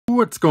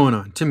What's going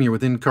on? Tim here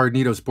with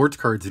In-Card-Neeto Sports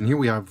Cards, and here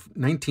we have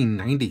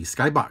 1990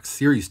 Skybox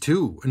Series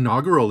 2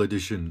 Inaugural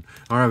Edition.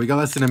 All right, we got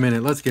less than a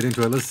minute. Let's get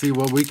into it. Let's see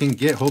what we can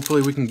get.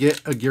 Hopefully we can get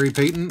a Gary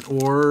Payton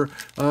or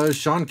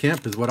Sean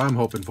Kemp is what I'm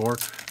hoping for.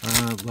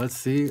 Let's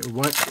see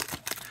what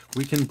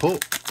we can pull.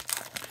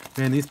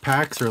 Man, these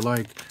packs are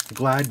like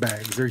Glad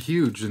bags. They're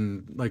huge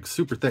and like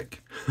super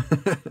thick.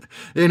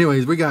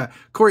 Anyways, we got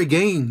Corey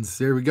Gaines.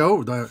 There we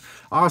go. The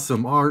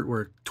awesome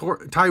artwork.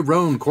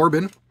 Tyrone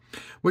Corbin.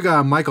 We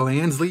got Michael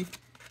Ansley,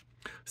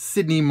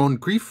 Sidney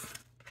Moncrief.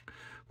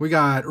 We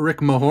got Rick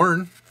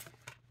Mahorn.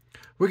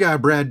 We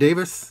got Brad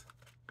Davis,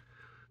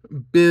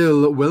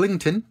 Bill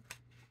Wellington,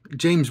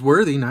 James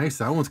Worthy. Nice,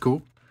 that one's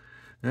cool.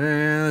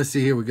 And let's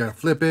see here. We got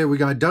Flip It. We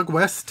got Doug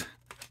West,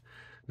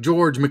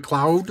 George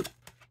McLeod,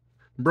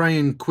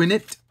 Brian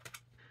Quinnett,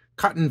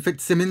 Cotton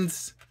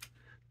Fitzsimmons,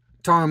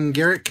 Tom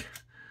Garrick,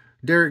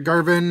 Derek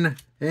Garvin,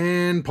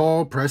 and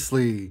Paul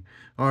Presley.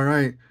 All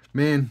right,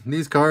 man,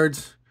 these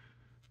cards,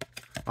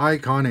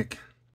 iconic.